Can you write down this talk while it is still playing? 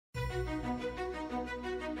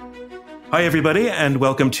Hi, everybody, and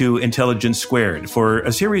welcome to Intelligence Squared for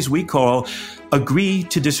a series we call Agree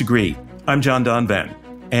to Disagree. I'm John Donvan,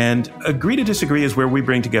 and Agree to Disagree is where we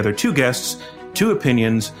bring together two guests, two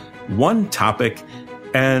opinions, one topic,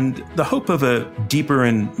 and the hope of a deeper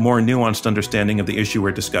and more nuanced understanding of the issue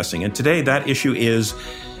we're discussing. And today, that issue is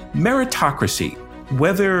meritocracy.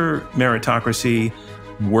 Whether meritocracy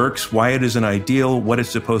works, why it is an ideal, what it's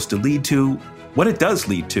supposed to lead to, what it does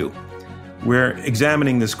lead to. We're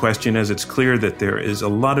examining this question as it's clear that there is a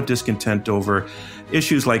lot of discontent over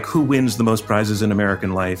issues like who wins the most prizes in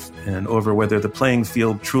American life and over whether the playing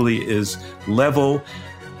field truly is level,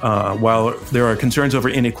 while there are concerns over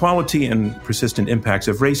inequality and persistent impacts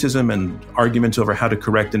of racism and arguments over how to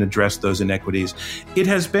correct and address those inequities. It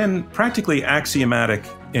has been practically axiomatic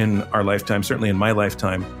in our lifetime, certainly in my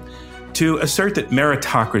lifetime, to assert that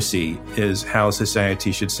meritocracy is how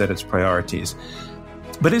society should set its priorities.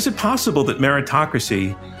 But is it possible that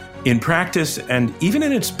meritocracy, in practice and even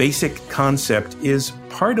in its basic concept, is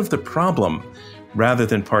part of the problem rather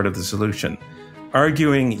than part of the solution?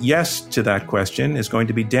 Arguing yes to that question is going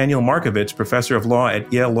to be Daniel Markovits, professor of law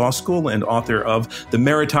at Yale Law School and author of The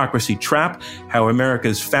Meritocracy Trap, How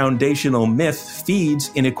America's Foundational Myth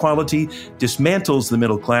Feeds Inequality, Dismantles the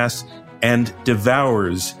Middle Class, and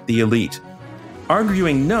Devours the Elite.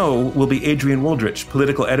 Arguing no will be Adrian Wooldridge,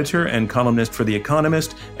 political editor and columnist for The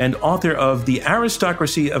Economist and author of The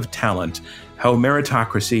Aristocracy of Talent, How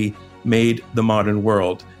Meritocracy Made the Modern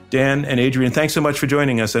World. Dan and Adrian, thanks so much for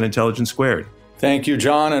joining us at Intelligence Squared. Thank you,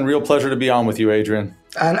 John, and real pleasure to be on with you, Adrian.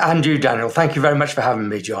 And you, Daniel. Thank you very much for having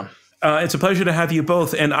me, John. It's a pleasure to have you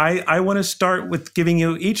both. And I want to start with giving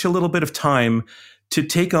you each a little bit of time to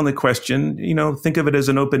take on the question. Think of it as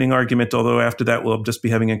an opening argument, although after that we'll just be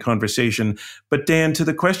having a conversation. But Dan, to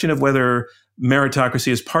the question of whether meritocracy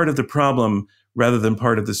is part of the problem rather than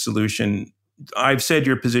part of the solution, I've said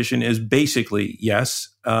your position is basically yes.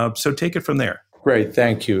 So take it from there. Great,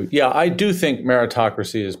 thank you. Yeah, I do think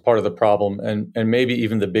meritocracy is part of the problem and maybe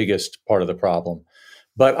even the biggest part of the problem.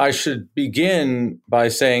 But I should begin by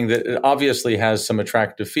saying that it obviously has some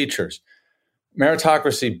attractive features.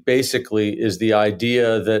 Meritocracy basically is the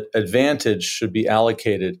idea that advantage should be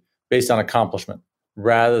allocated based on accomplishment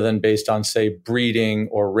rather than based on, say, breeding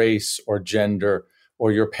or race or gender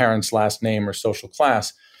or your parents' last name or social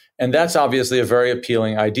class. And that's obviously a very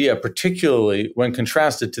appealing idea, particularly when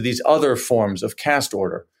contrasted to these other forms of caste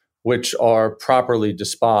order, which are properly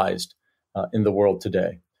despised in the world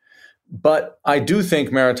today. But I do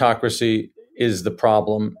think meritocracy is the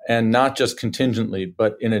problem, and not just contingently,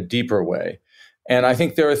 but in a deeper way. And I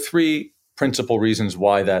think there are three principal reasons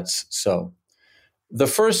why that's so. The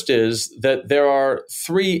first is that there are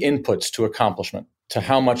three inputs to accomplishment, to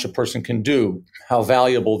how much a person can do, how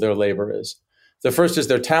valuable their labor is. The first is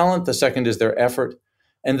their talent, the second is their effort,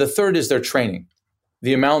 and the third is their training,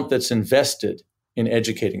 the amount that's invested in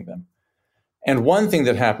educating them. And one thing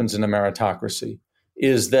that happens in a meritocracy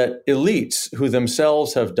is that elites who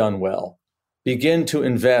themselves have done well begin to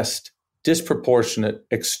invest disproportionate,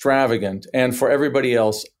 extravagant, and for everybody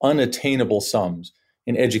else, unattainable sums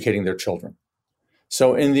in educating their children.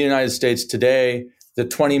 So in the United States today, the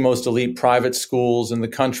 20 most elite private schools in the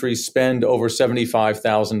country spend over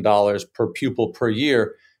 $75,000 per pupil per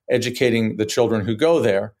year educating the children who go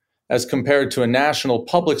there, as compared to a national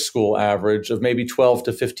public school average of maybe $12,000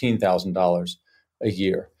 to $15,000 a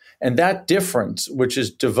year. And that difference, which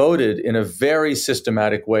is devoted in a very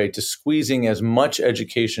systematic way to squeezing as much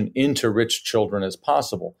education into rich children as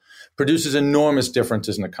possible, produces enormous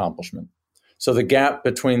differences in accomplishment. So the gap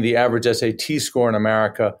between the average SAT score in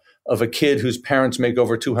America of a kid whose parents make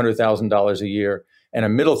over $200,000 a year and a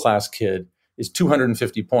middle-class kid is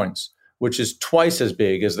 250 points, which is twice as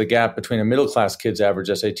big as the gap between a middle-class kid's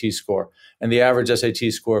average SAT score and the average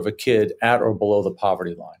SAT score of a kid at or below the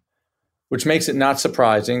poverty line. Which makes it not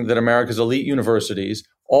surprising that America's elite universities,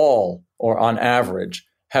 all, or on average,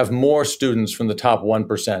 have more students from the top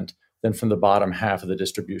 1% than from the bottom half of the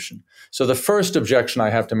distribution. So the first objection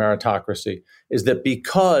I have to meritocracy is that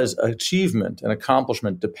because achievement and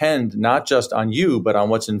accomplishment depend not just on you, but on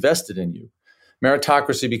what's invested in you,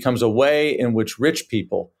 meritocracy becomes a way in which rich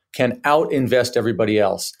people can out-invest everybody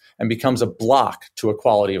else and becomes a block to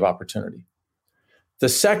equality of opportunity. The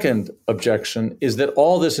second objection is that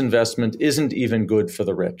all this investment isn't even good for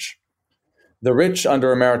the rich. The rich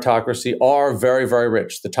under a meritocracy are very, very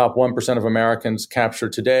rich. The top 1% of Americans capture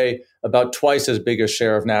today about twice as big a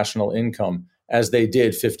share of national income as they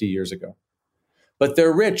did 50 years ago. But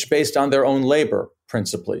they're rich based on their own labor,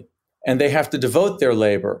 principally, and they have to devote their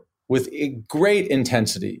labor with great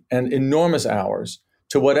intensity and enormous hours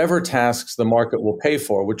to whatever tasks the market will pay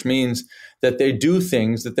for, which means that they do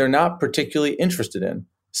things that they're not particularly interested in,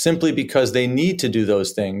 simply because they need to do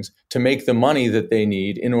those things to make the money that they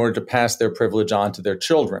need in order to pass their privilege on to their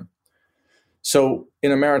children. So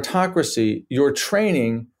in a meritocracy, your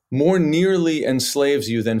training more nearly enslaves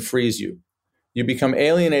you than frees you. You become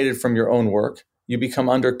alienated from your own work. You become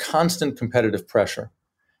under constant competitive pressure.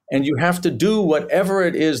 And you have to do whatever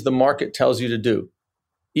it is the market tells you to do,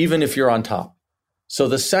 even if you're on top. So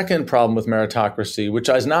the second problem with meritocracy, which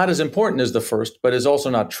is not as important as the first, but is also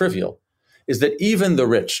not trivial, is that even the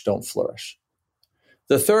rich don't flourish.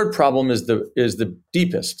 The third problem is the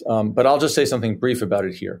deepest, but I'll just say something brief about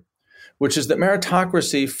it here, which is that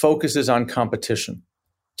meritocracy focuses on competition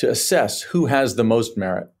to assess who has the most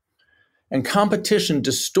merit. And competition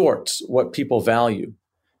distorts what people value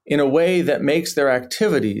in a way that makes their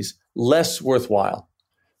activities less worthwhile.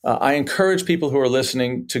 I encourage people who are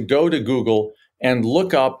listening to go to Google and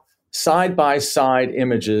look up side-by-side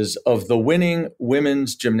images of the winning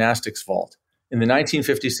women's gymnastics vault in the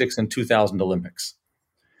 1956 and 2000 Olympics.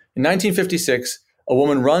 In 1956, a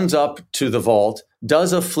woman runs up to the vault,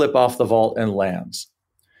 does a flip off the vault, and lands.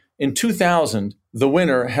 In 2000, the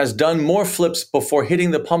winner has done more flips before hitting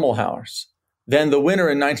the pommel house than the winner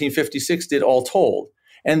in 1956 did all told,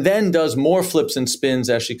 and then does more flips and spins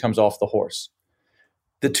as she comes off the horse.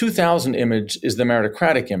 The 2000 image is the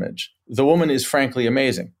meritocratic image. The woman is frankly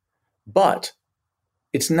amazing. But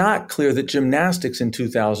it's not clear that gymnastics in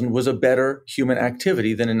 2000 was a better human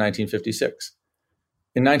activity than in 1956.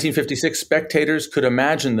 In 1956, spectators could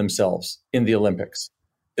imagine themselves in the Olympics.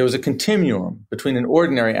 There was a continuum between an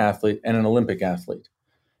ordinary athlete and an Olympic athlete.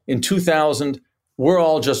 In 2000, we're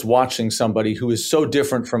all just watching somebody who is so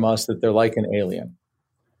different from us that they're like an alien.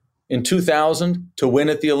 In 2000, to win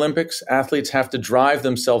at the Olympics, athletes have to drive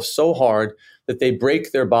themselves so hard that they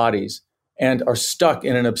break their bodies and are stuck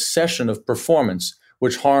in an obsession of performance,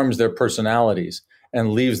 which harms their personalities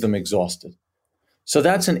and leaves them exhausted. So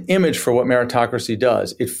that's an image for what meritocracy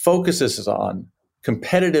does. It focuses on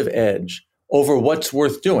competitive edge over what's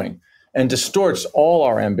worth doing and distorts all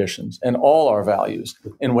our ambitions and all our values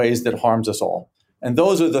in ways that harms us all. And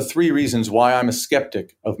those are the three reasons why I'm a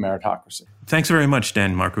skeptic of meritocracy. Thanks very much,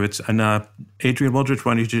 Dan Markovits. And Adrian Wooldridge,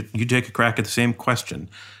 why don't you take a crack at the same question,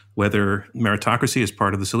 whether meritocracy is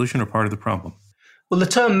part of the solution or part of the problem? Well, the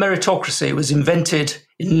term meritocracy was invented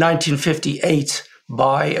in 1958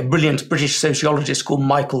 by a brilliant British sociologist called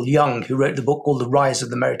Michael Young, who wrote the book called The Rise of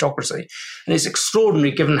the Meritocracy. And it's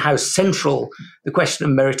extraordinary, given how central the question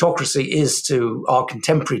of meritocracy is to our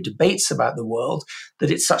contemporary debates about the world, that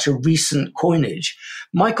it's such a recent coinage.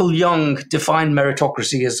 Michael Young defined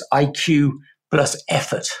meritocracy as IQ plus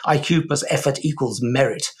effort. IQ plus effort equals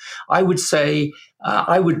merit. I would say,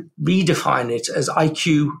 I would redefine it as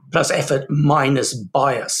IQ plus effort minus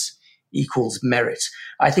bias equals merit.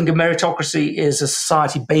 I think a meritocracy is a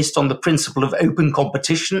society based on the principle of open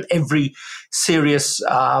competition. Every serious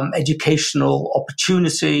educational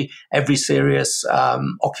opportunity, every serious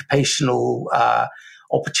occupational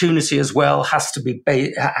opportunity as well has to be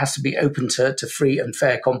open to free and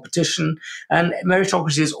fair competition. And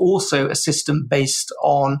meritocracy is also a system based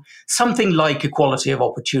on something like equality of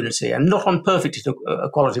opportunity, and not on perfect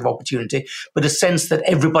equality of opportunity, but a sense that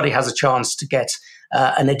everybody has a chance to get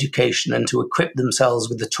an education and to equip themselves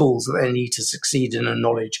with the tools that they need to succeed in a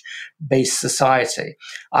knowledge-based society.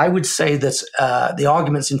 I would say that the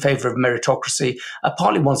arguments in favor of meritocracy are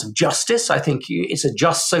partly ones of justice. I think it's a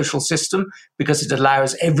just social system because it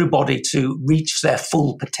allows everybody to reach their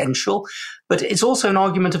full potential. But it's also an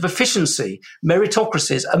argument of efficiency.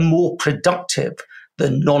 Meritocracies are more productive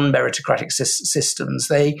than non-meritocratic systems.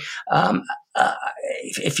 They,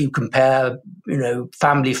 if you compare,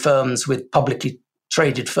 family firms with publicly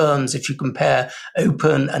traded firms, if you compare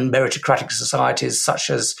open and meritocratic societies such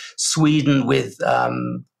as Sweden with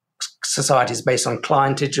societies based on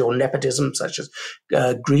clientage or nepotism, such as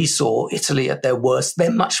Greece or Italy at their worst, they're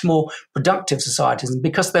much more productive societies. And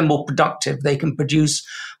because they're more productive, they can produce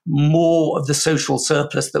more of the social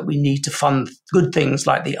surplus that we need to fund good things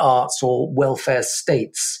like the arts or welfare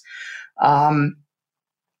states.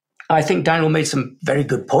 I think Daniel made some very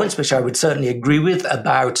good points, which I would certainly agree with,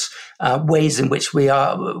 about ways in which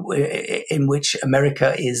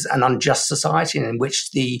America is an unjust society and in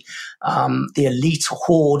which the elite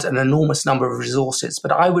hoard an enormous number of resources.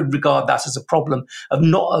 But I would regard that as a problem of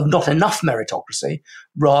not enough meritocracy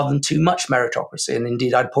rather than too much meritocracy. And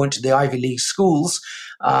indeed, I'd point to the Ivy League schools,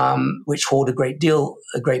 which hoard a great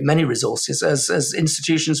many resources, as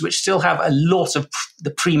institutions which still have a lot of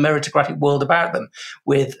the pre-meritocratic world about them,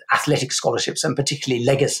 with athletic scholarships and particularly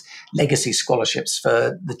legacy scholarships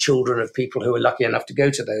for the children of people who are lucky enough to go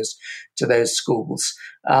to those schools.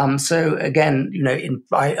 So again,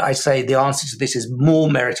 I say the answer to this is more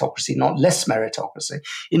meritocracy, not less meritocracy.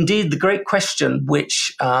 Indeed, the great question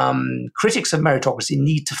which critics of meritocracy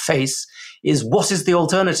need to face is, what is the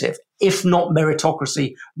alternative? If not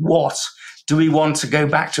meritocracy, what? Do we want to go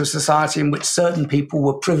back to a society in which certain people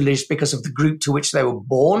were privileged because of the group to which they were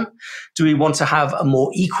born? Do we want to have a more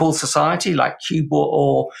equal society like Cuba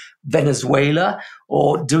or Venezuela?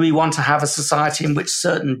 Or do we want to have a society in which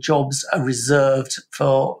certain jobs are reserved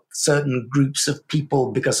for certain groups of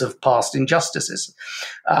people because of past injustices?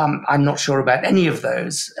 I'm not sure about any of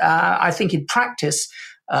those. I think in practice,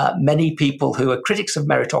 many people who are critics of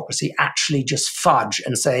meritocracy actually just fudge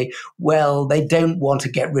and say, well, they don't want to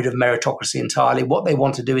get rid of meritocracy entirely. What they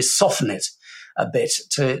want to do is soften it a bit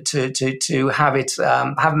to have it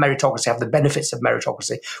have meritocracy, have the benefits of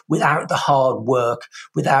meritocracy without the hard work,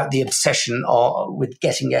 without the obsession with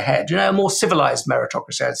getting ahead. A more civilized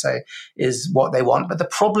meritocracy, I'd say, is what they want. But the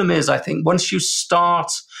problem is, I think, once you start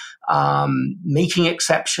making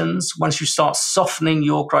exceptions, once you start softening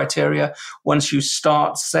your criteria, once you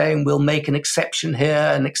start saying we'll make an exception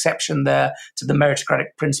here, an exception there to the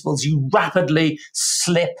meritocratic principles, you rapidly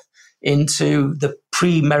slip into the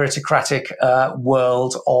pre-meritocratic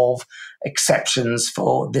world of exceptions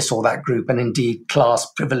for this or that group, and indeed class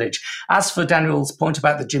privilege. As for Daniel's point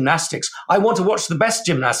about the gymnastics, I want to watch the best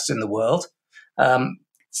gymnasts in the world.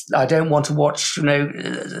 I don't want to watch,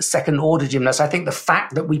 second-order gymnasts. I think the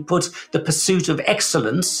fact that we put the pursuit of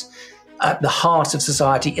excellence at the heart of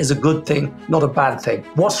society is a good thing, not a bad thing.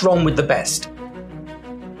 What's wrong with the best?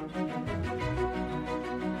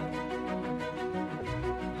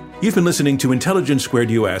 You've been listening to Intelligence Squared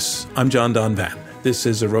US. I'm John Donvan. This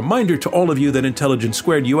is a reminder to all of you that Intelligence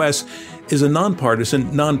Squared US is a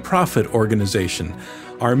nonpartisan, nonprofit organization.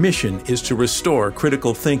 Our mission is to restore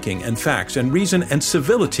critical thinking and facts and reason and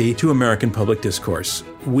civility to American public discourse.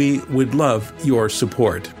 We would love your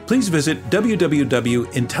support. Please visit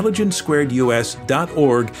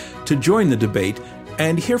www.intelligencesquaredus.org to join the debate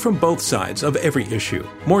and hear from both sides of every issue.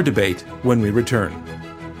 More debate when we return.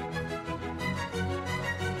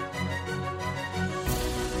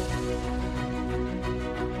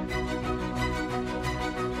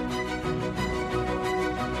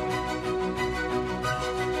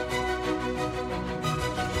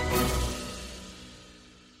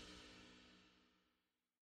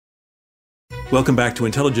 Welcome back to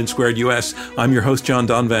Intelligence Squared US. I'm your host, John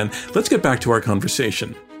Donvan. Let's get back to our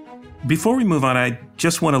conversation. Before we move on, I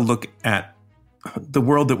just want to look at the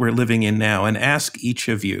world that we're living in now and ask each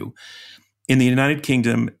of you, in the United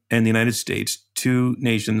Kingdom and the United States, two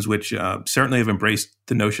nations which certainly have embraced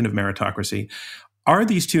the notion of meritocracy, are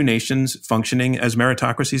these two nations functioning as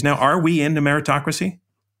meritocracies now? Are we in a meritocracy?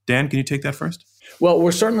 Dan, can you take that first? Well,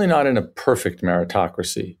 we're certainly not in a perfect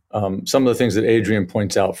meritocracy. Some of the things that Adrian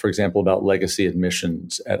points out, for example, about legacy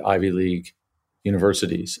admissions at Ivy League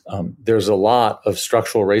universities, there's a lot of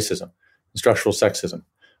structural racism, structural sexism,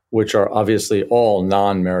 which are obviously all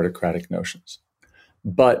non-meritocratic notions.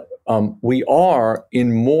 But we are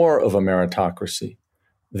in more of a meritocracy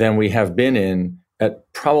than we have been in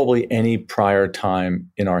at probably any prior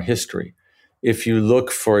time in our history. If you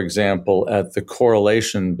look, for example, at the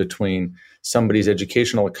correlation between somebody's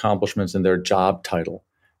educational accomplishments and their job title,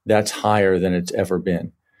 that's higher than it's ever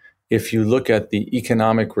been. If you look at the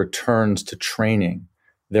economic returns to training,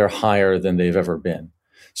 they're higher than they've ever been.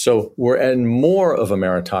 So we're in more of a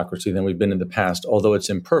meritocracy than we've been in the past, although it's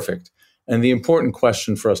imperfect. And the important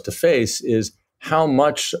question for us to face is how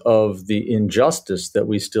much of the injustice that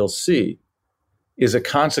we still see is a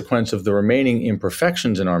consequence of the remaining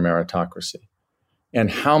imperfections in our meritocracy, and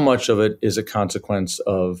how much of it is a consequence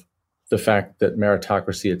of the fact that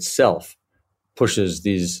meritocracy itself pushes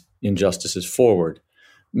these injustices forward.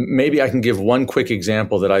 Maybe I can give one quick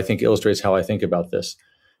example that I think illustrates how I think about this.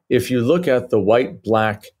 If you look at the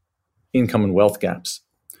white-black income and wealth gaps,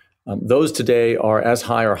 those today are as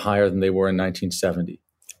high or higher than they were in 1970,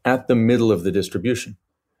 at the middle of the distribution.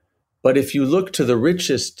 But if you look to the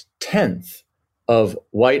richest tenth of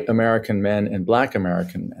white American men and black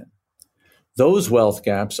American men, those wealth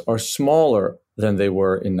gaps are smaller than they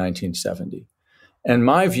were in 1970. And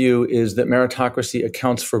my view is that meritocracy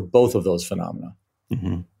accounts for both of those phenomena.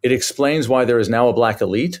 Mm-hmm. It explains why there is now a black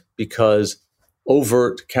elite, because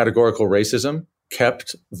overt categorical racism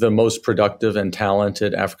kept the most productive and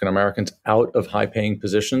talented African Americans out of high-paying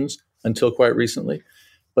positions until quite recently.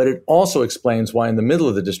 But it also explains why in the middle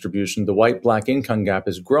of the distribution, the white-black income gap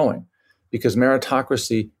is growing, because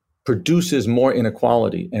meritocracy produces more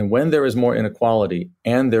inequality. And when there is more inequality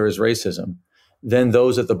and there is racism, then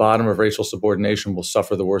those at the bottom of racial subordination will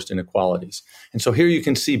suffer the worst inequalities. And so here you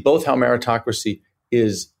can see both how meritocracy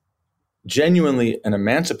is genuinely an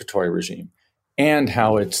emancipatory regime and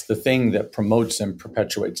how it's the thing that promotes and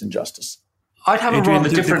perpetuates injustice. I'd have Adrian, a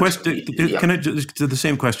rather different... Can I just do the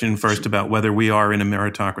same question first about whether we are in a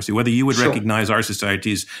meritocracy, whether you would recognize our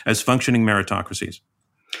societies as functioning meritocracies?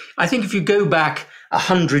 I think if you go back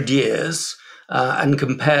 100 years and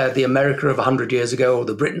compare the America of 100 years ago or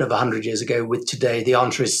the Britain of 100 years ago with today, the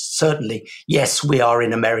answer is certainly, yes, we are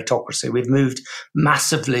in a meritocracy. We've moved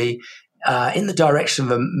massively in the direction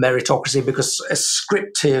of a meritocracy because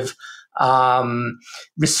ascriptive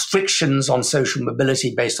restrictions on social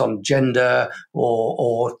mobility based on gender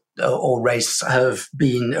or race have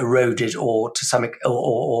been eroded or to some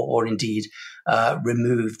or indeed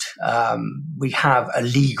removed. We have a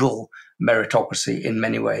legal meritocracy in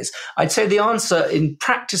many ways. I'd say the answer in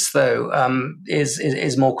practice, though,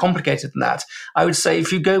 is more complicated than that. I would say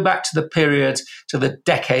if you go back to the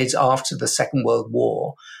decades after the Second World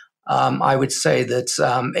War, I would say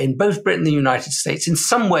that in both Britain and the United States, in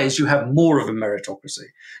some ways, you have more of a meritocracy.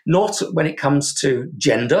 Not when it comes to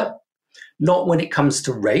gender, not when it comes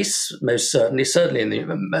to race, most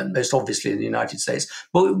most obviously in the United States,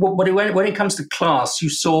 but when it comes to class, you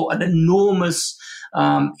saw an enormous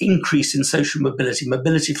increase in social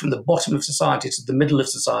mobility from the bottom of society to the middle of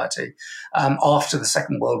society after the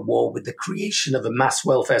Second World War, with the creation of a mass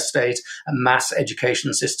welfare state, a mass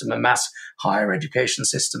education system, a mass higher education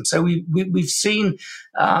system. So we've seen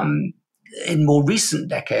in more recent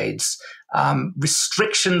decades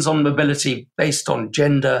restrictions on mobility based on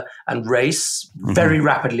gender and race very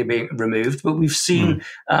rapidly being removed. But we've seen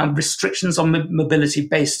restrictions on mobility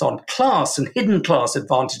based on class and hidden class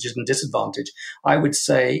advantages and disadvantage, I would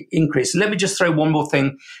say, increase. And let me just throw one more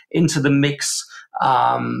thing into the mix,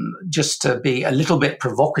 just to be a little bit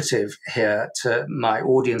provocative here to my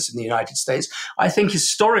audience in the United States. I think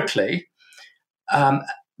historically,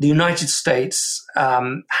 the United States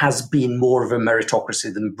has been more of a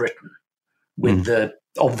meritocracy than Britain, with the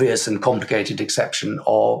obvious and complicated exception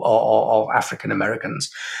of African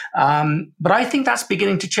Americans. But I think that's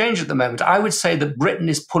beginning to change at the moment. I would say that Britain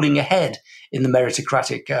is pulling ahead in the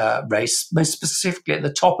meritocratic race, most specifically at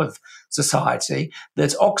the top of society,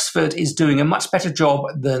 that Oxford is doing a much better job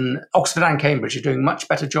than Oxford and Cambridge are doing much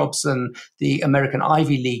better jobs than the American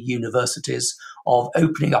Ivy League universities of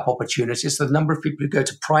opening up opportunities. So the number of people who go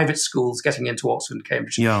to private schools getting into Oxford and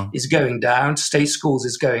Cambridge is going down. State schools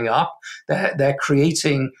is going up. They're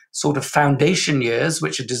creating sort of foundation years,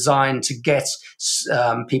 which are designed to get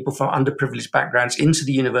people from underprivileged backgrounds into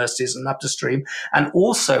the universities and upstream. And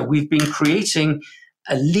also we've been creating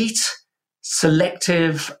elite,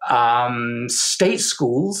 selective state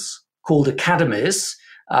schools called academies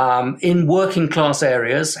in working class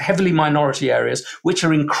areas, heavily minority areas, which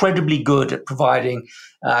are incredibly good at providing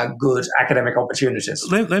good academic opportunities.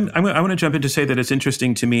 I want to jump in to say that it's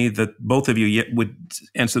interesting to me that both of you would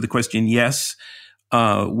answer the question, yes,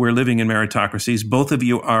 we're living in meritocracies. Both of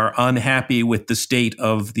you are unhappy with the state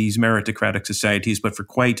of these meritocratic societies, but for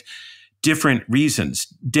quite different reasons.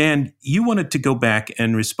 Dan, you wanted to go back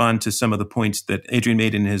and respond to some of the points that Adrian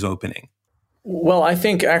made in his opening. Well, I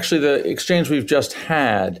think actually the exchange we've just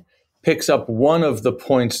had picks up one of the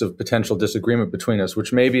points of potential disagreement between us,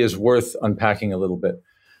 which maybe is worth unpacking a little bit,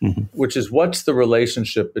 which is what's the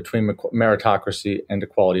relationship between meritocracy and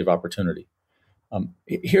equality of opportunity?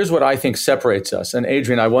 Here's what I think separates us. And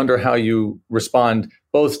Adrian, I wonder how you respond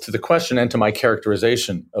both to the question and to my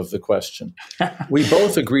characterization of the question. We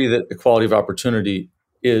both agree that equality of opportunity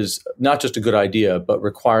is not just a good idea, but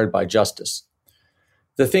required by justice.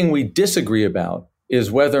 The thing we disagree about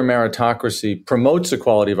is whether meritocracy promotes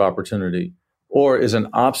equality of opportunity or is an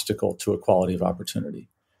obstacle to equality of opportunity.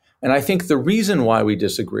 And I think the reason why we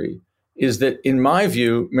disagree is that, in my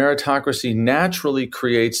view, meritocracy naturally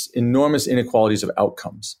creates enormous inequalities of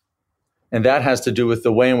outcomes. And that has to do with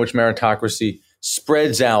the way in which meritocracy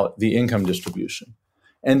spreads out the income distribution.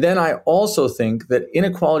 And then I also think that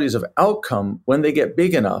inequalities of outcome, when they get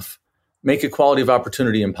big enough, make equality of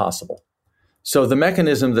opportunity impossible. So the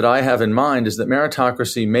mechanism that I have in mind is that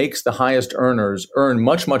meritocracy makes the highest earners earn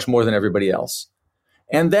much, much more than everybody else.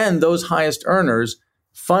 And then those highest earners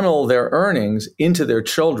funnel their earnings into their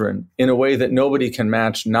children in a way that nobody can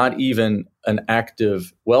match, not even an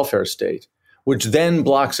active welfare state, which then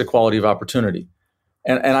blocks equality of opportunity.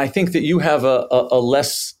 And I think that you have a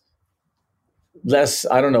less,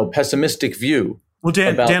 pessimistic view Well,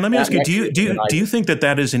 Dan, let me ask you: do you think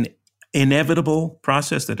that is an inevitable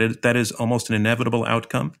process? That is almost an inevitable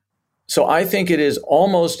outcome? So I think it is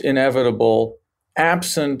almost inevitable,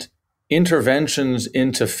 absent interventions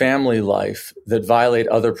into family life that violate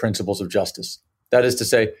other principles of justice. That is to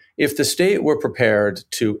say, if the state were prepared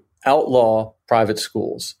to outlaw private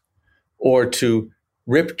schools or to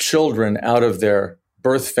rip children out of their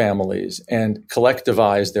birth families and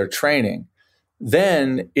collectivize their training,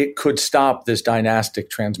 then it could stop this dynastic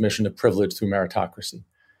transmission of privilege through meritocracy.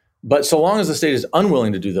 But so long as the state is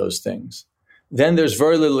unwilling to do those things, then there's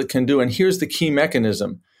very little it can do. And here's the key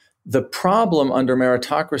mechanism. The problem under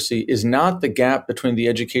meritocracy is not the gap between the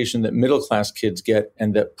education that middle-class kids get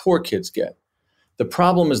and that poor kids get. The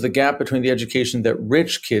problem is the gap between the education that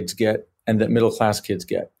rich kids get and that middle-class kids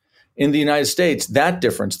get. In the United States, that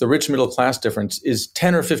difference, the rich middle-class difference, is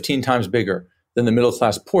 10 or 15 times bigger than the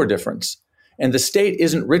middle-class poor difference. And the state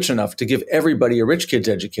isn't rich enough to give everybody a rich kid's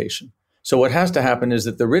education. So what has to happen is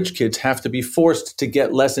that the rich kids have to be forced to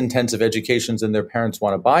get less intensive educations than their parents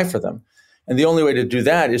want to buy for them. And the only way to do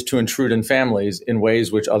that is to intrude in families in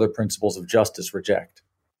ways which other principles of justice reject.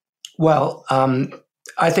 Well,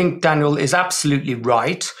 I think Daniel is absolutely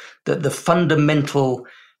right that the fundamental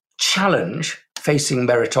challenge facing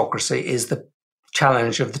meritocracy is the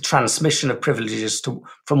challenge of the transmission of privileges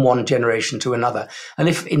from one generation to another. And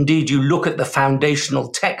if indeed you look at the foundational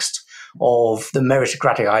text of the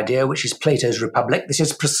meritocratic idea, which is Plato's Republic, this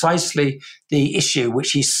is precisely the issue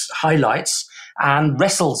which he highlights and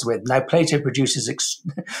wrestles with. Now, Plato produces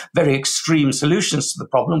very extreme solutions to the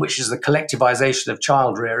problem, which is the collectivization of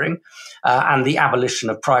child rearing and the abolition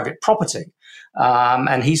of private property.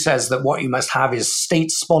 And he says that what you must have is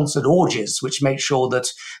state-sponsored orgies, which make sure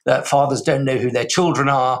that fathers don't know who their children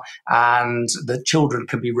are and that children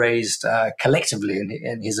can be raised collectively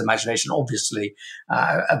in his imagination. Obviously,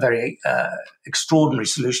 a very extraordinary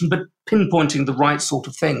solution, but pinpointing the right sort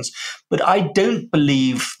of things. But I don't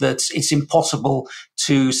believe that it's impossible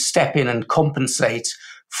to step in and compensate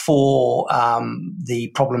for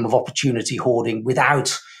the problem of opportunity hoarding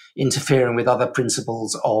without interfering with other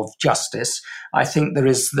principles of justice. I think there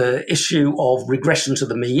is the issue of regression to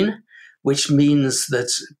the mean, which means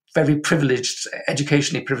that very privileged,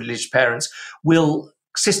 educationally privileged parents will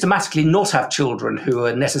systematically not have children who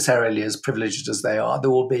are necessarily as privileged as they are.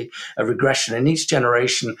 There will be a regression. In each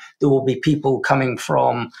generation, there will be people coming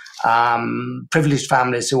from privileged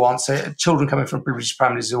families who aren't so, children coming from privileged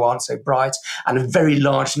families who aren't so bright, and a very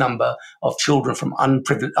large number of children from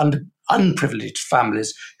unprivileged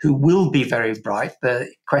families who will be very bright.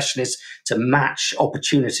 The question is to match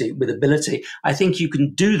opportunity with ability. I think you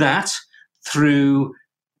can do that through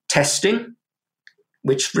testing,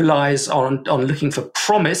 which relies on looking for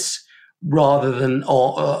promise rather than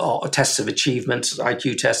or tests of achievement,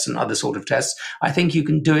 IQ tests and other sort of tests. I think you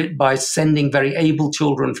can do it by sending very able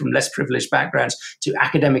children from less privileged backgrounds to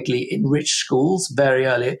academically enriched schools very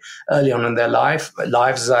early on in their lives.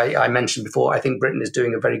 As I mentioned before, I think Britain is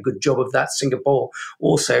doing a very good job of that. Singapore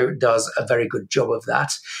also does a very good job of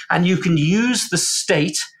that. And you can use the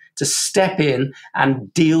state to step in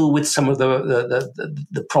and deal with some of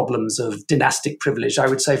the problems of dynastic privilege. I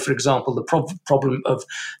would say, for example, the problem of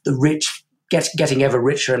the rich getting ever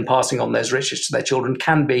richer and passing on those riches to their children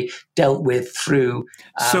can be dealt with through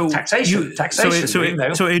taxation.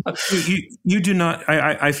 You do not.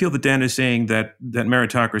 I feel that Dan is saying that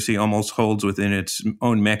meritocracy almost holds within its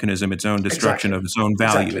own mechanism, its own destruction of its own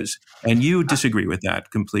values, and you disagree with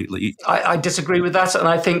that completely. I disagree with that, and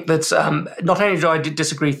I think that not only do I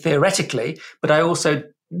disagree theoretically, but I also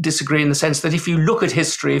disagree in the sense that if you look at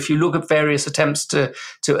history, if you look at various attempts to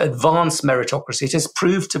advance meritocracy, it has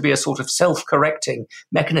proved to be a sort of self-correcting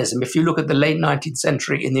mechanism. If you look at the late 19th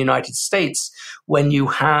century in the United States, when you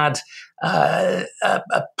had a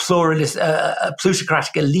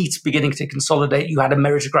plutocratic elite beginning to consolidate, you had a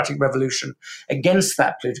meritocratic revolution against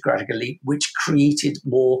that plutocratic elite, which created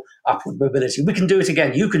more upward mobility. We can do it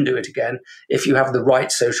again. You can do it again if you have the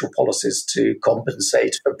right social policies to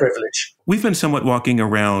compensate for privilege. We've been somewhat walking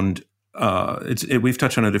around, we've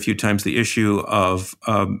touched on it a few times, the issue of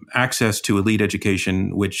access to elite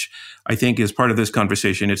education, which I think is part of this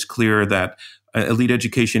conversation. It's clear that elite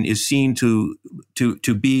education is seen to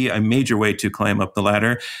be a major way to climb up the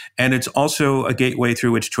ladder. And it's also a gateway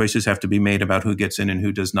through which choices have to be made about who gets in and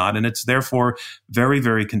who does not. And it's therefore very,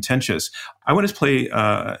 very contentious. I want to play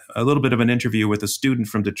a little bit of an interview with a student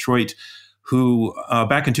from Detroit who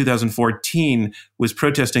back in 2014 was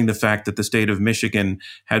protesting the fact that the state of Michigan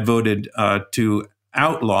had voted to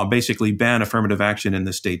outlaw, basically ban affirmative action in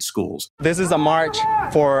the state schools. This is a march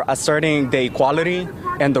for asserting the equality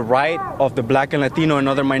and the right of the Black and Latino and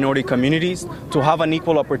other minority communities to have an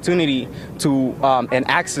equal opportunity to and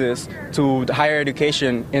access to higher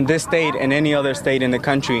education in this state and any other state in the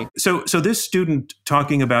country. So this student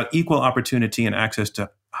talking about equal opportunity and access to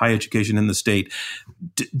higher education in the state,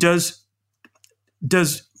 does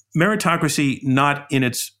meritocracy not in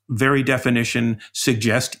its very definition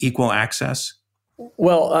suggest equal access?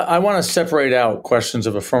 Well, I want to separate out questions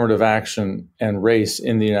of affirmative action and race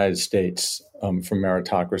in the United States from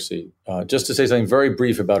meritocracy. Just to say something very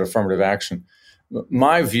brief about affirmative action.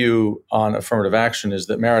 My view on affirmative action is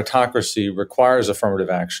that meritocracy requires affirmative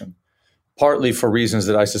action, partly for reasons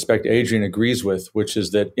that I suspect Adrian agrees with, which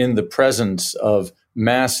is that in the presence of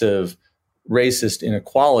massive racist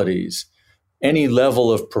inequalities, any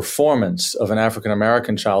level of performance of an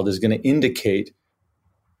African-American child is going to indicate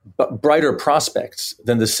brighter prospects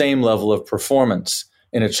than the same level of performance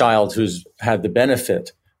in a child who's had the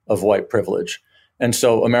benefit of white privilege. And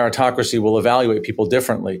so a meritocracy will evaluate people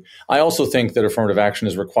differently. I also think that affirmative action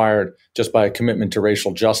is required just by a commitment to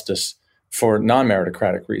racial justice for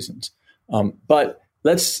non-meritocratic reasons. But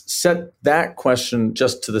let's set that question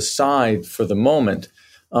just to the side for the moment.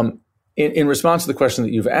 In response to the question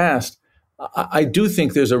that you've asked, I do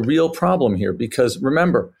think there's a real problem here because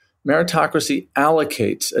remember, meritocracy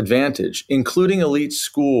allocates advantage, including elite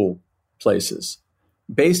school places,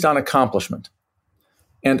 based on accomplishment.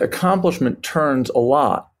 And accomplishment turns a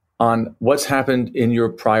lot on what's happened in your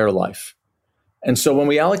prior life. And so when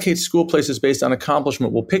we allocate school places based on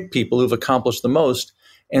accomplishment, we'll pick people who've accomplished the most,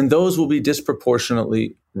 and those will be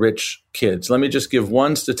disproportionately rich kids. Let me just give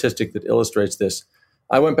one statistic that illustrates this.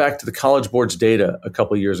 I went back to the College Board's data a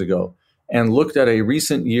couple of years ago and looked at a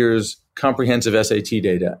recent year's comprehensive SAT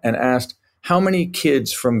data and asked how many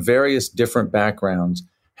kids from various different backgrounds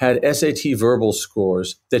had SAT verbal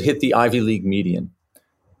scores that hit the Ivy League median.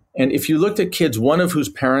 And if you looked at kids, one of whose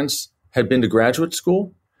parents had been to graduate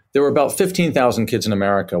school, there were about 15,000 kids in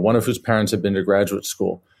America, one of whose parents had been to graduate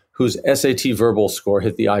school, whose SAT verbal score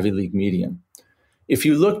hit the Ivy League median. If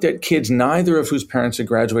you looked at kids, neither of whose parents had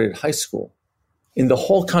graduated high school, in the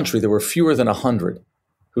whole country, there were fewer than 100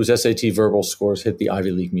 whose SAT verbal scores hit the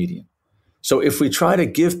Ivy League median. So if we try to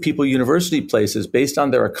give people university places based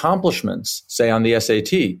on their accomplishments, say on the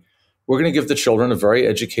SAT, we're going to give the children of very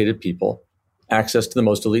educated people access to the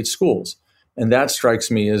most elite schools. And that strikes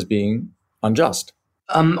me as being unjust.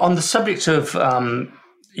 On the subject of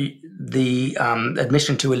the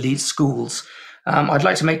admission to elite schools, I'd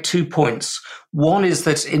like to make 2 points. One is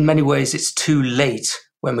that in many ways it's too late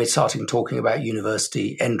when we're starting talking about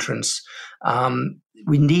university entrance.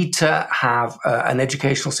 We need to have an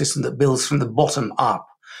educational system that builds from the bottom up.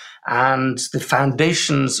 And the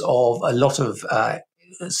foundations of a lot of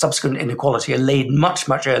subsequent inequality are laid much,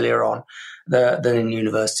 much earlier on than in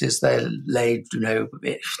universities. They're laid,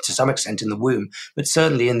 to some extent in the womb, but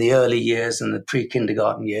certainly in the early years and the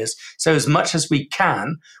pre-kindergarten years. So as much as we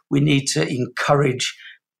can, we need to encourage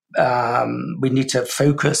we need to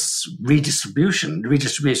focus redistribution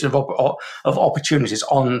of opportunities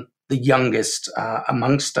on the youngest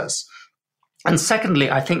amongst us. And secondly,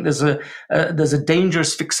 I think there's a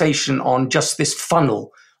dangerous fixation on just this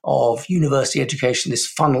funnel of university education, this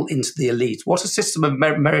funnel into the elite. What a system of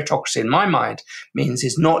meritocracy, in my mind, means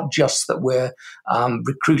is not just that we're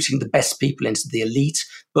recruiting the best people into the elite,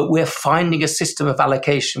 but we're finding a system of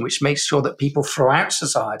allocation which makes sure that people throughout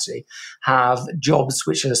society have jobs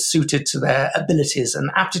which are suited to their abilities and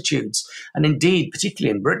aptitudes. And indeed,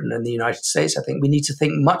 particularly in Britain and the United States, I think we need to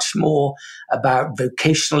think much more about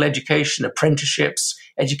vocational education, apprenticeships,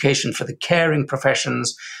 education for the caring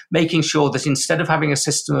professions, making sure that instead of having a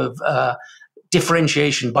system of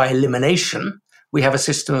differentiation by elimination, we have a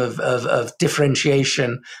system of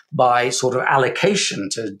differentiation by sort of allocation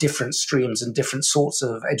to different streams and different sorts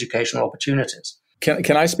of educational opportunities.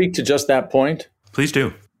 Can I speak to just that point? Please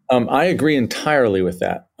do. I agree entirely with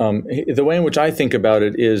that. The way in which I think about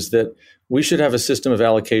it is that we should have a system of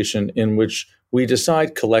allocation in which we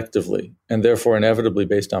decide collectively, and therefore inevitably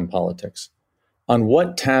based on politics, on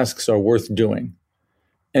what tasks are worth doing.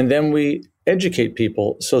 And then we educate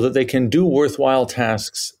people so that they can do worthwhile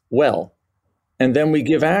tasks well. And then we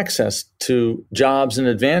give access to jobs and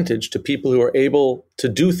advantage to people who are able to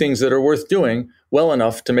do things that are worth doing well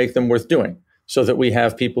enough to make them worth doing, so that we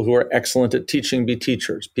have people who are excellent at teaching be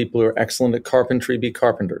teachers, people who are excellent at carpentry be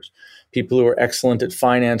carpenters, people who are excellent at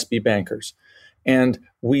finance be bankers. And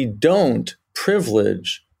we don't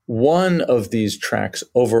privilege one of these tracks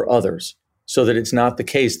over others, so that it's not the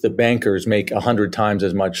case that bankers make 100 times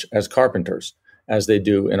as much as carpenters as they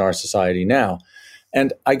do in our society now.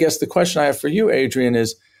 And I guess the question I have for you, Adrian,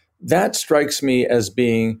 is that strikes me as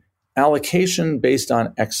being allocation based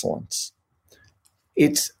on excellence.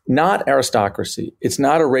 It's not aristocracy. It's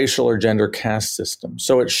not a racial or gender caste system.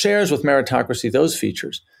 So it shares with meritocracy those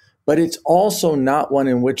features. But it's also not one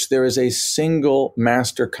in which there is a single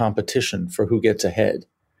master competition for who gets ahead.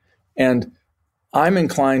 And I'm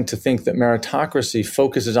inclined to think that meritocracy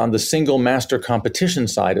focuses on the single master competition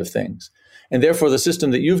side of things. And therefore, the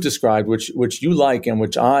system that you've described, which you like and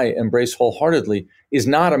which I embrace wholeheartedly, is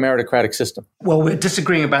not a meritocratic system. Well, we're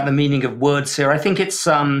disagreeing about the meaning of words here. I think it's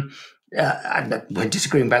we're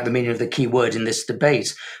disagreeing about the meaning of the key word in this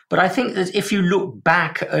debate. But I think that if you look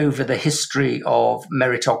back over the history of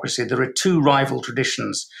meritocracy, there are two rival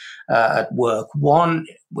traditions at work. One,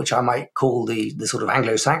 which I might call the sort of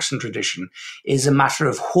Anglo-Saxon tradition, is a matter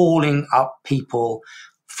of hauling up people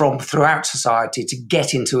from throughout society to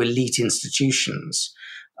get into elite institutions.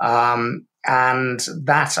 And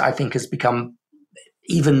that, I think, has become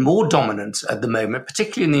even more dominant at the moment,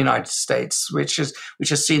 particularly in the United States, which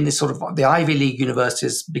has seen this sort of the Ivy League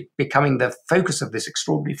universities becoming the focus of this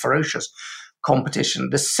extraordinarily ferocious competition.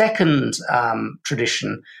 The second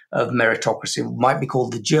tradition of meritocracy might be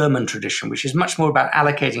called the German tradition, which is much more about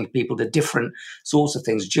allocating people to different sorts of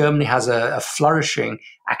things. Germany has a flourishing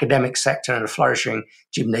academic sector and a flourishing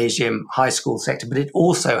gymnasium, high school sector, but it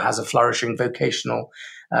also has a flourishing vocational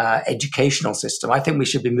educational system. I think we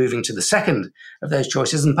should be moving to the second of those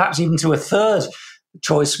choices, and perhaps even to a third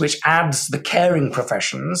choice, which adds the caring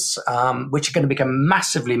professions, which are going to become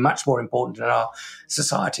massively much more important in our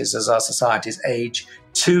societies as our societies age,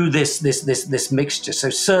 to this mixture. So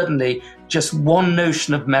certainly just one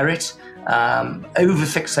notion of merit,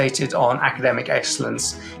 over-fixated on academic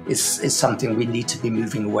excellence, is something we need to be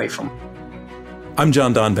moving away from. I'm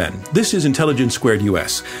John Donvan. This is Intelligence Squared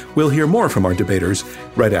US. We'll hear more from our debaters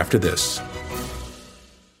right after this.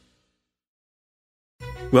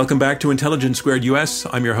 Welcome back to Intelligence Squared US.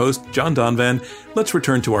 I'm your host, John Donvan. Let's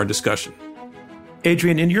return to our discussion.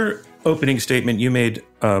 Adrian, in your opening statement, you made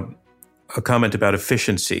a comment about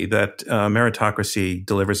efficiency, that meritocracy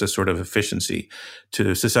delivers a sort of efficiency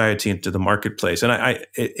to society and to the marketplace. And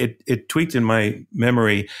it tweaked in my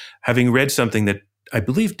memory, having read something that I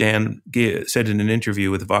believe Dan said in an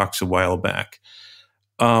interview with Vox a while back,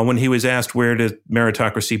 when he was asked where did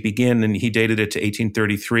meritocracy begin, and he dated it to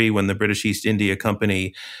 1833 when the British East India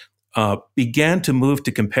Company began to move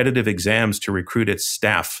to competitive exams to recruit its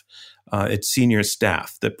staff, its senior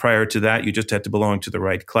staff, that prior to that you just had to belong to the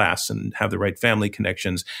right class and have the right family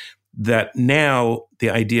connections. That now the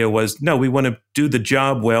idea was, no, we want to do the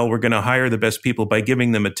job well, we're going to hire the best people by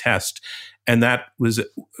giving them a test. And that was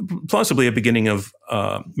plausibly a beginning of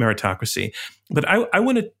meritocracy. But I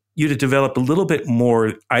wanted you to develop a little bit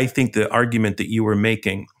more, I think, the argument that you were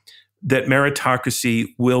making, that meritocracy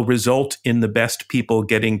will result in the best people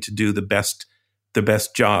getting to do the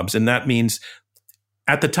best jobs. And that means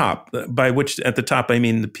at the top, by which at the top I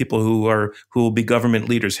mean the people who will be government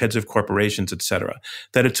leaders, heads of corporations, et cetera.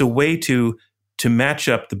 That it's a way to match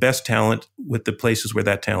up the best talent with the places where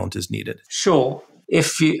that talent is needed. Sure.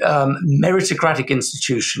 If meritocratic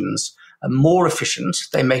institutions are more efficient,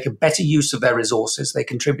 they make a better use of their resources, they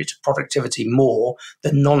contribute to productivity more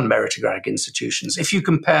than non-meritocratic institutions. If you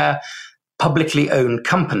compare publicly owned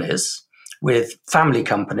companies with family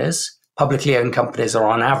companies, publicly owned companies are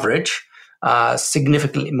on average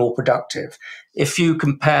significantly more productive. If you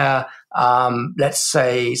compare, let's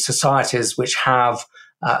say, societies which have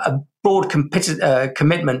a broad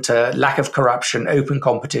commitment to lack of corruption, open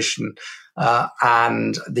competition,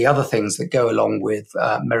 and the other things that go along with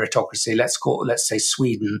meritocracy, let's say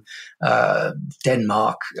Sweden,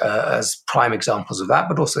 Denmark as prime examples of that,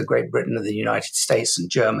 but also Great Britain and the United States and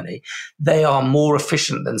Germany. They are more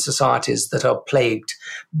efficient than societies that are plagued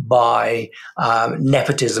by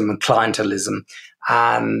nepotism and clientelism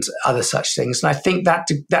and other such things. And I think that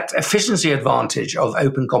efficiency advantage of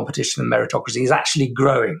open competition and meritocracy is actually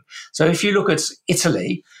growing. So if you look at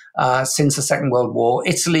Italy, since the Second World War,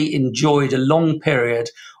 Italy enjoyed a long period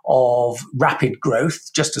of rapid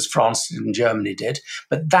growth, just as France and Germany did.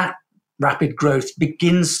 But that rapid growth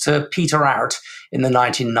begins to peter out in the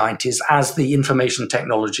 1990s as the information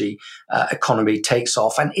technology economy takes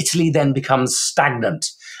off, and Italy then becomes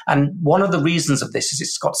stagnant. And one of the reasons of this is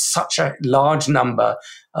it's got such a large number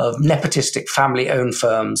of nepotistic family-owned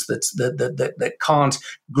firms that can't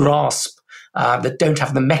grasp, that don't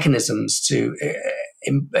have the mechanisms to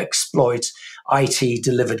exploit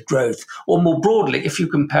IT-delivered growth. Or more broadly, if you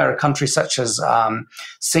compare a country such as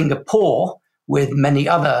Singapore with many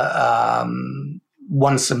other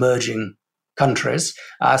once emerging countries.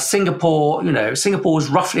 Singapore was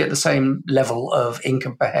roughly at the same level of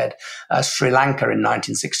income per head as Sri Lanka in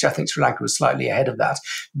 1960. I think Sri Lanka was slightly ahead of that.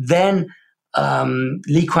 Then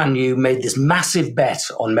Lee Kuan Yew made this massive bet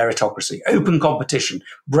on meritocracy, open competition,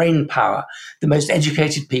 brain power, the most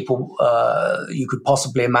educated people you could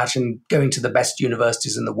possibly imagine going to the best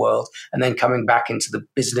universities in the world and then coming back into the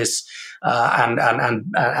business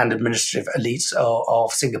and administrative elites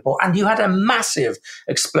of Singapore. And you had a massive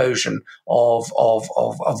explosion of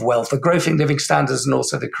wealth, the growth in living standards, and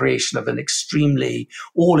also the creation of an extremely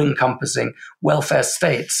all-encompassing welfare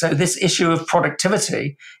state. So this issue of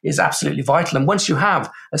productivity is absolutely vital. And once you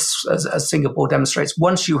have, as Singapore demonstrates,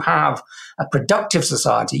 once you have a productive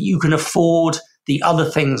society, you can afford the other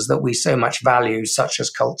things that we so much value, such as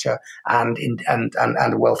culture and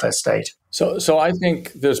a welfare state. So I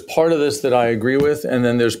think there's part of this that I agree with, and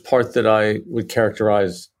then there's part that I would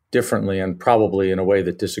characterize differently and probably in a way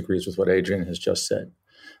that disagrees with what Adrian has just said.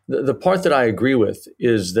 The part that I agree with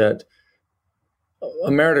is that a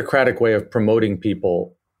meritocratic way of promoting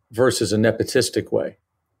people versus a nepotistic way,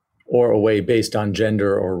 or a way based on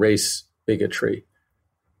gender or race bigotry.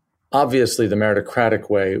 Obviously, the meritocratic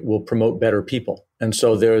way will promote better people. And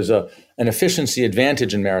so there's an efficiency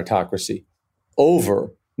advantage in meritocracy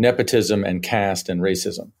over nepotism and caste and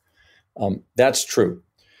racism. That's true.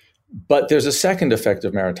 But there's a second effect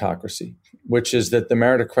of meritocracy, which is that the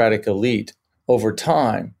meritocratic elite over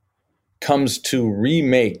time comes to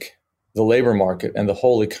remake the labor market and the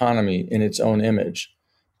whole economy in its own image,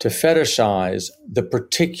 to fetishize the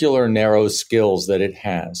particular narrow skills that it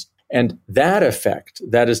has. And that effect,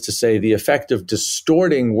 that is to say, the effect of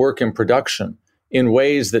distorting work and production in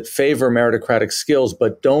ways that favor meritocratic skills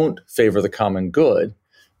but don't favor the common good,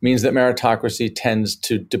 means that meritocracy tends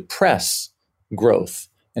to depress growth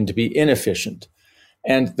and to be inefficient.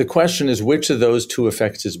 And the question is, which of those two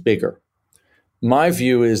effects is bigger? My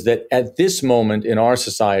view is that at this moment in our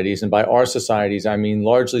societies, and by our societies, I mean,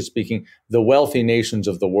 largely speaking, the wealthy nations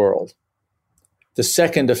of the world, the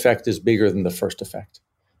second effect is bigger than the first effect.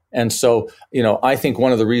 And so, I think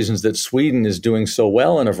one of the reasons that Sweden is doing so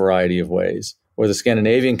well in a variety of ways, or the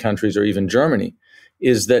Scandinavian countries, or even Germany,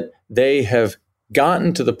 is that they have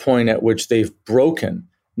gotten to the point at which they've broken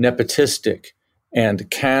nepotistic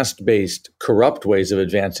and caste-based corrupt ways of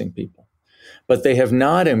advancing people. But they have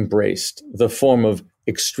not embraced the form of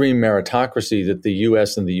extreme meritocracy that the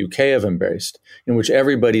US and the UK have embraced, in which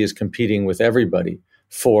everybody is competing with everybody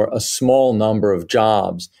for a small number of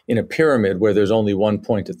jobs in a pyramid where there's only one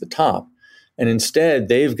point at the top. And instead,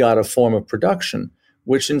 they've got a form of production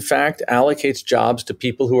which in fact allocates jobs to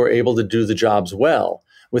people who are able to do the jobs well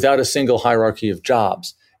without a single hierarchy of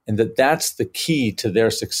jobs. And that's the key to their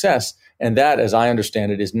success. And that, as I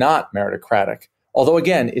understand it, is not meritocratic. Although,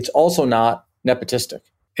 again, it's also not nepotistic.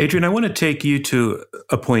 Adrian, I want to take you to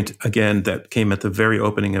a point, again, that came at the very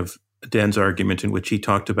opening of Dan's argument, in which he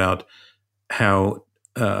talked about how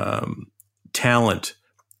talent,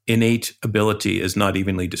 innate ability, is not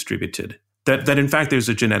evenly distributed. That in fact, there's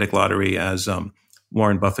a genetic lottery, as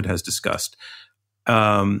Warren Buffett has discussed.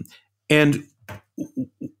 And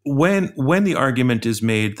when the argument is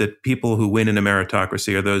made that people who win in a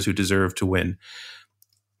meritocracy are those who deserve to win,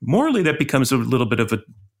 morally that becomes a little bit of a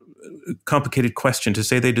complicated question to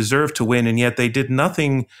say they deserve to win, and yet they did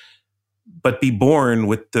nothing but be born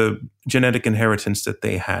with the genetic inheritance that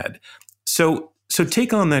they had. So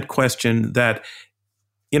take on that question that,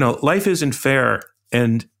 life isn't fair,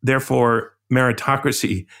 and therefore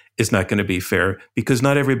meritocracy is not going to be fair, because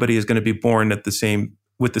not everybody is going to be born at the same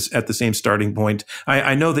starting point.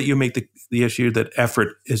 I know that you make the issue that effort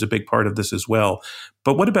is a big part of this as well.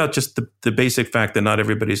 But what about just the basic fact that not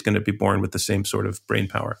everybody is going to be born with the same sort of brain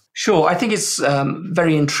power? Sure. I think it's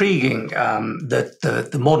very intriguing that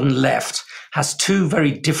the modern left has two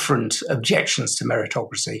very different objections to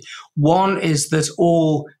meritocracy. One is that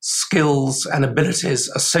all skills and abilities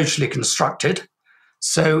are socially constructed.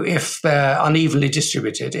 So if they're unevenly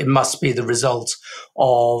distributed, it must be the result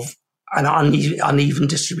of an uneven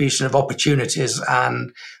distribution of opportunities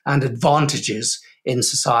and advantages in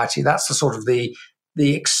society. That's the sort of the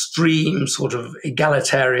extreme sort of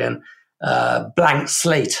egalitarian blank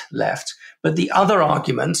slate left. But the other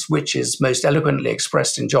argument, which is most eloquently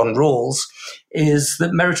expressed in John Rawls, is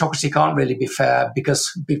that meritocracy can't really be fair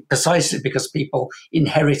precisely because people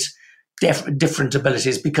inherit different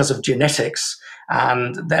abilities because of genetics,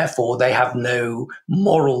 and therefore they have no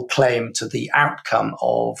moral claim to the outcome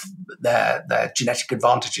of their genetic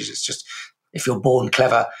advantages. It's just, if you're born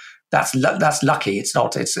clever, that's lucky. It's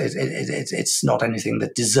not anything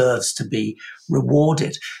that deserves to be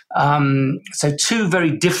rewarded. So two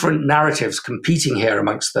very different narratives competing here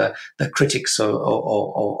amongst the critics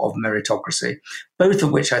of meritocracy, both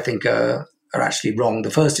of which I think are actually wrong.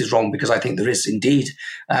 The first is wrong because I think there is indeed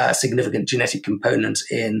a significant genetic component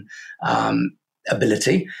in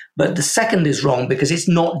ability. But the second is wrong because it's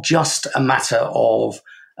not just a matter of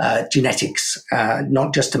genetics,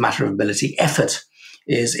 not just a matter of ability. Effort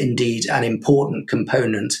is indeed an important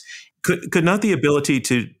component. Could not the ability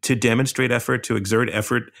to demonstrate effort, to exert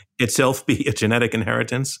effort itself be a genetic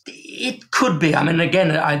inheritance? It could be. I mean, again,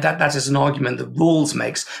 that is an argument that Rawls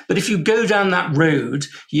makes. But if you go down that road,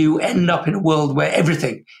 you end up in a world where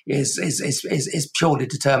everything is purely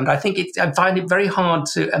determined. I find it very hard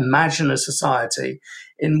to imagine a society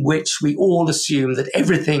in which we all assume that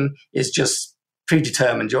everything is just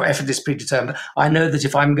predetermined. Your effort is predetermined. I know that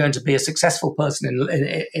if I'm going to be a successful person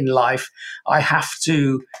in life, I have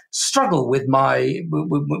to struggle with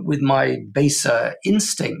my baser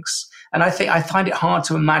instincts. And I find it hard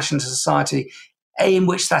to imagine a society, A, in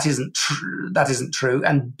which that isn't true,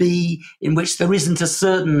 and B, in which there isn't a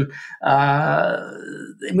certain,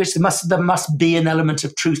 in which there must be an element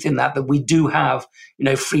of truth in that we do have,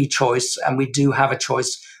 free choice, and we do have a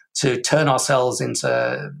choice to turn ourselves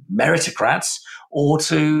into meritocrats or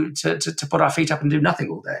to put our feet up and do nothing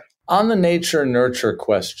all day. On the nature-nurture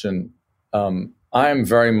question, I'm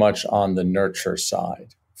very much on the nurture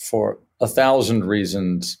side for 1,000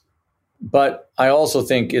 reasons. But I also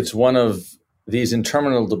think it's one of these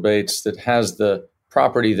interminable debates that has the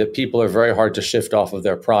property that people are very hard to shift off of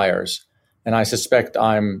their priors. And I suspect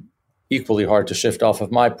I'm equally hard to shift off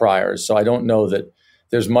of my priors. So I don't know that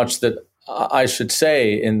there's much that I should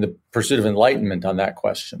say in the pursuit of enlightenment on that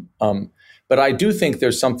question. But I do think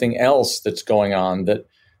there's something else that's going on that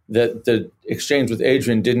the exchange with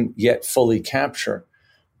Adrian didn't yet fully capture,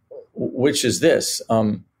 which is this.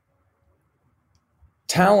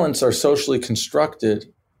 Talents are socially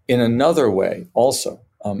constructed in another way also.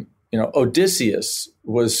 Odysseus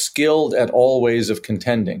was skilled at all ways of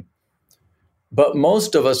contending, but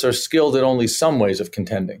most of us are skilled at only some ways of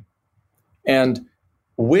contending. And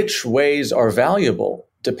which ways are valuable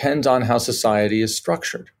depends on how society is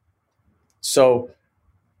structured. So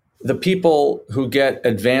the people who get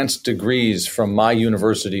advanced degrees from my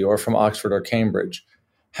university or from Oxford or Cambridge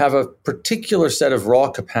have a particular set of raw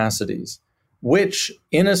capacities, which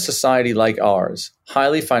in a society like ours,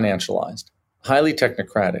 highly financialized, highly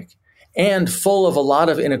technocratic, and full of a lot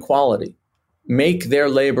of inequality, make their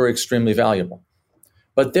labor extremely valuable.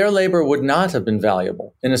 But their labor would not have been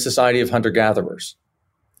valuable in a society of hunter-gatherers.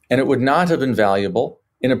 And it would not have been valuable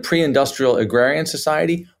in a pre-industrial agrarian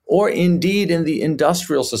society or indeed in the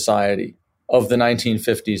industrial society of the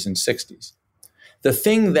 1950s and 60s. The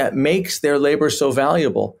thing that makes their labor so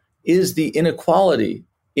valuable is the inequality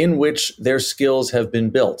in which their skills have been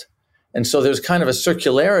built. And so there's kind of a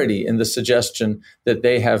circularity in the suggestion that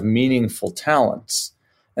they have meaningful talents.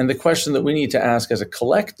 And the question that we need to ask as a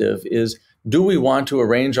collective is, do we want to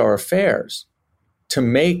arrange our affairs to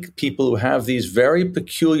make people who have these very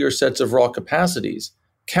peculiar sets of raw capacities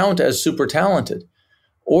count as super talented?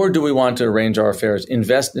 Or do we want to arrange our affairs,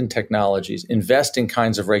 invest in technologies, invest in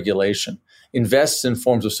kinds of regulation, invest in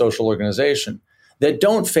forms of social organization that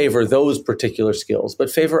don't favor those particular skills,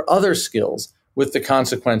 but favor other skills with the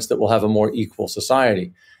consequence that we'll have a more equal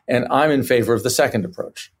society? And I'm in favor of the second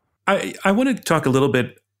approach. I want to talk a little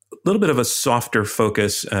bit of a softer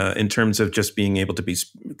focus in terms of just being able to be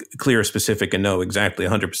clear, specific, and know exactly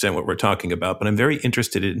 100% what we're talking about. But I'm very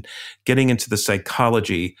interested in getting into the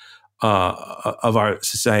psychology of our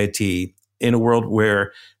society in a world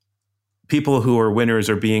where people who are winners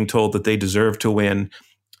are being told that they deserve to win.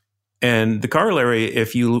 And the corollary,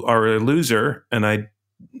 if you are a loser, and I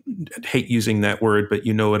hate using that word, but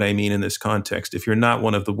you know what I mean in this context, if you're not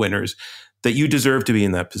one of the winners, that you deserve to be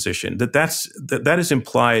in that position, that is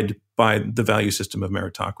implied by the value system of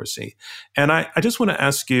meritocracy. And I just want to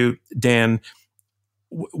ask you, Dan,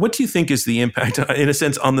 what do you think is the impact, in a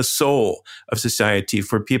sense, on the soul of society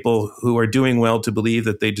for people who are doing well to believe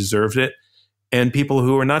that they deserved it, and people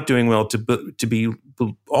who are not doing well to be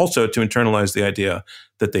also to internalize the idea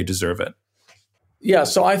that they deserve it? Yeah,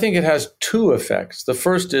 so I think it has two effects. The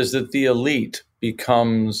first is that the elite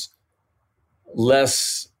becomes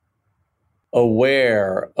less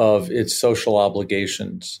aware of its social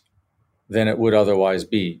obligations than it would otherwise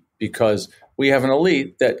be, because we have an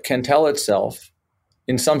elite that can tell itself,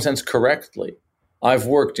 in some sense correctly, I've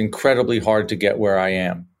worked incredibly hard to get where I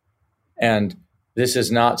am. And this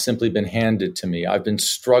has not simply been handed to me. I've been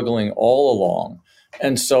struggling all along.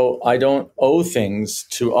 And so I don't owe things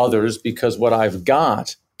to others because what I've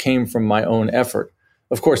got came from my own effort.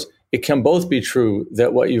 Of course, it can both be true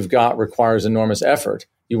that what you've got requires enormous effort.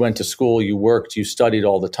 You went to school, you worked, you studied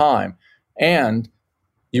all the time, and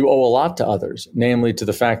you owe a lot to others, namely to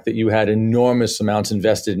the fact that you had enormous amounts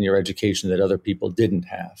invested in your education that other people didn't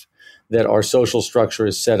have, that our social structure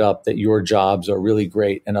is set up that your jobs are really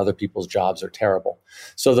great and other people's jobs are terrible.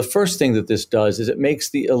 So the first thing that this does is it makes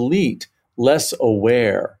the elite less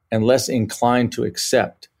aware and less inclined to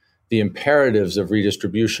accept the imperatives of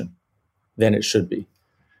redistribution than it should be.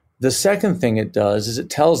 The second thing it does is it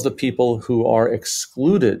tells the people who are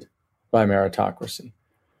excluded by meritocracy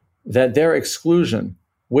that their exclusion,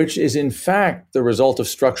 which is in fact the result of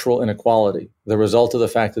structural inequality, the result of the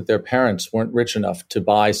fact that their parents weren't rich enough to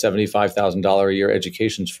buy $75,000 a year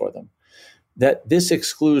educations for them, that this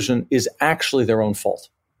exclusion is actually their own fault.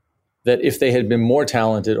 That if they had been more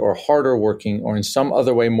talented or harder working or in some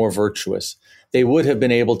other way more virtuous, they would have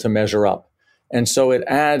been able to measure up. And so it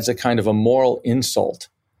adds a kind of a moral insult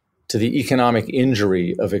to the economic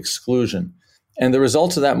injury of exclusion. And the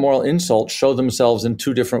results of that moral insult show themselves in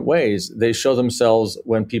two different ways. They show themselves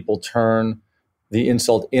when people turn the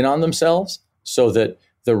insult in on themselves, so that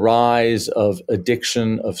the rise of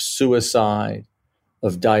addiction, of suicide,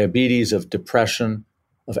 of diabetes, of depression,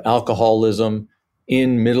 of alcoholism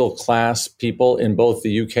in middle class people in both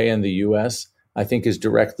the UK and the US, I think is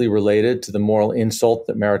directly related to the moral insult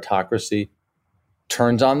that meritocracy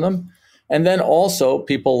turns on them. And then also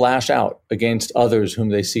people lash out against others whom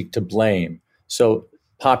they seek to blame. So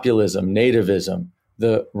populism, nativism,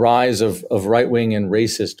 the rise of right-wing and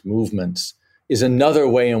racist movements is another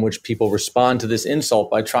way in which people respond to this insult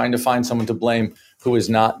by trying to find someone to blame who is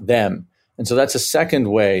not them. And so that's a second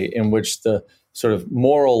way in which the sort of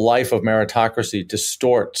moral life of meritocracy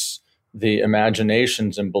distorts the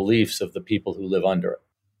imaginations and beliefs of the people who live under it.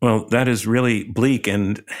 Well, that is really bleak.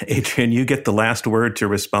 And Adrian, you get the last word to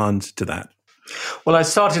respond to that. Well, I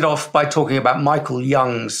started off by talking about Michael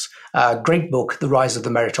Young's great book, The Rise of the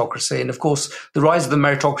Meritocracy. And of course, The Rise of the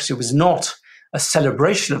Meritocracy was not a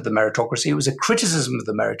celebration of the meritocracy. It was a criticism of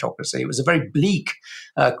the meritocracy. It was a very bleak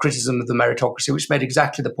criticism of the meritocracy, which made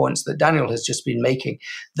exactly the points that Daniel has just been making,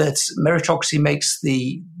 that meritocracy makes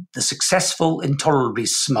the successful intolerably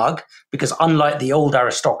smug, because unlike the old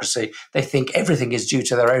aristocracy, they think everything is due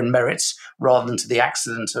to their own merits rather than to the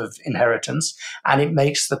accident of inheritance. And it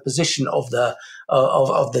makes the position of the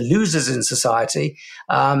losers in society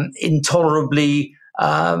intolerably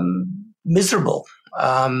miserable.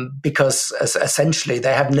 Because essentially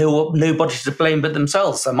they have nobody to blame but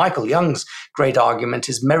themselves. So Michael Young's great argument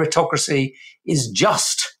is meritocracy is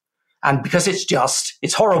just, and because it's just,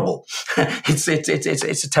 it's horrible. It's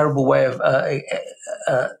a terrible way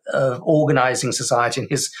of organizing society. And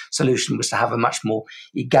his solution was to have a much more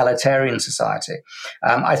egalitarian society.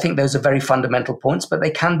 I think those are very fundamental points, but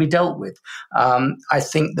they can be dealt with. I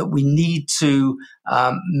think that we need to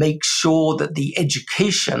make sure that the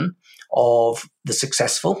education of the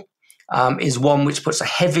successful is one which puts a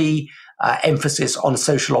heavy emphasis on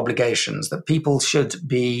social obligations, that people should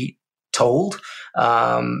be told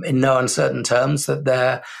in no uncertain terms that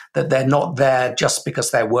they're not there just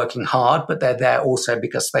because they're working hard, but they're there also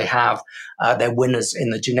because they have their winners in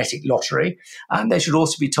the genetic lottery. And they should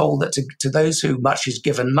also be told that to those who much is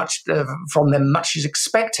given, much from them much is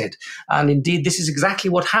expected. And indeed, this is exactly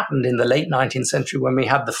what happened in the late 19th century when we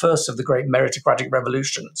had the first of the great meritocratic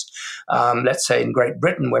revolutions. Let's say in Great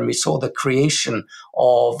Britain, when we saw the creation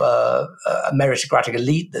of a meritocratic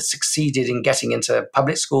elite that succeeded in getting into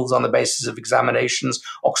public schools on the basis of examinations,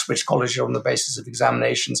 Oxbridge College on the basis of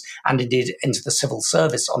examinations, and indeed into the civil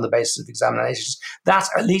service on the basis of examinations. That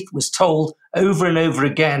elite was told over and over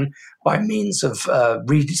again by means of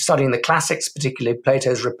studying the classics, particularly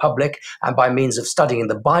Plato's Republic, and by means of studying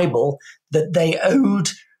the Bible, that they owed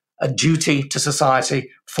a duty to society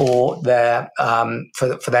for their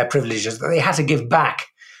privileges, that they had to give back.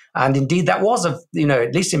 And indeed, that was, at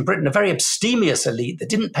least in Britain, a very abstemious elite that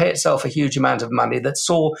didn't pay itself a huge amount of money, that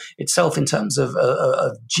saw itself in terms of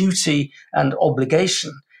duty and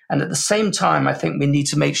obligation. And at the same time, I think we need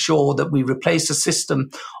to make sure that we replace a system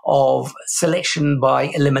of selection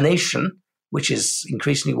by elimination, which is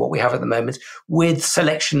increasingly what we have at the moment, with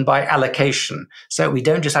selection by allocation. So we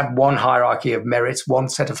don't just have one hierarchy of merits, one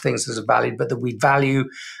set of things that are valued, but that we value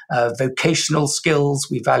vocational skills,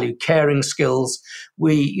 we value caring skills.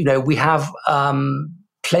 We have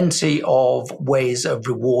plenty of ways of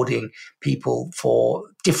rewarding people for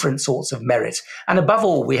different sorts of merit. And above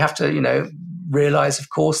all, we have to, realize, of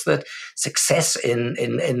course, that success in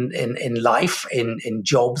life, in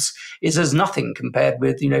jobs, is as nothing compared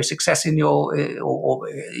with, success in your, or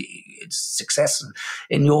success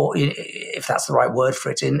in your, if that's the right word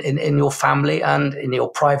for it, in your family and in your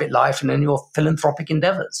private life and in your philanthropic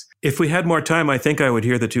endeavors. If we had more time, I think I would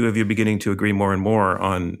hear the two of you beginning to agree more and more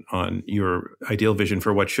on your ideal vision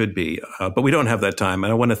for what should be. But we don't have that time.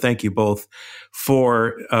 And I want to thank you both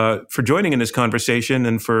for joining in this conversation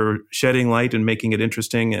and for shedding light and making it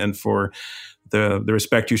interesting, and for the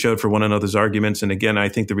respect you showed for one another's arguments. And again, I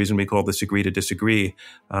think the reason we call this Agree to Disagree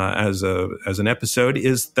as an episode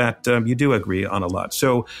is that you do agree on a lot.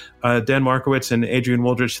 So Dan Markovits and Adrian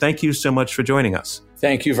Wooldridge, thank you so much for joining us.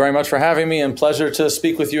 Thank you very much for having me, and pleasure to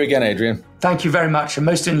speak with you again, Adrian. Thank you very much. A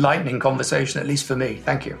most enlightening conversation, at least for me.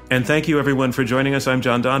 Thank you. And thank you, everyone, for joining us. I'm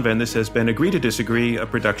John Donvan. This has been Agree to Disagree, a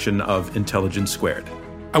production of Intelligence Squared.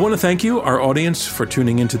 I want to thank you, our audience, for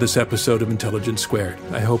tuning into this episode of Intelligence Squared.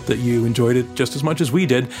 I hope that you enjoyed it just as much as we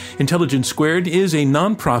did. Intelligence Squared is a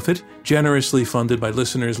nonprofit generously funded by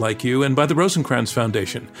listeners like you and by the Rosencrantz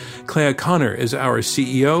Foundation. Clea Connor is our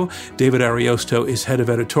CEO. David Ariosto is head of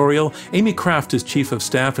editorial. Amy Kraft is chief of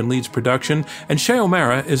staff and leads production. And Shay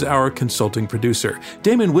O'Mara is our consulting producer.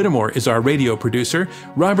 Damon Whittemore is our radio producer.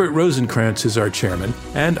 Robert Rosencrantz is our chairman.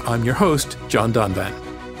 And I'm your host, John Donvan.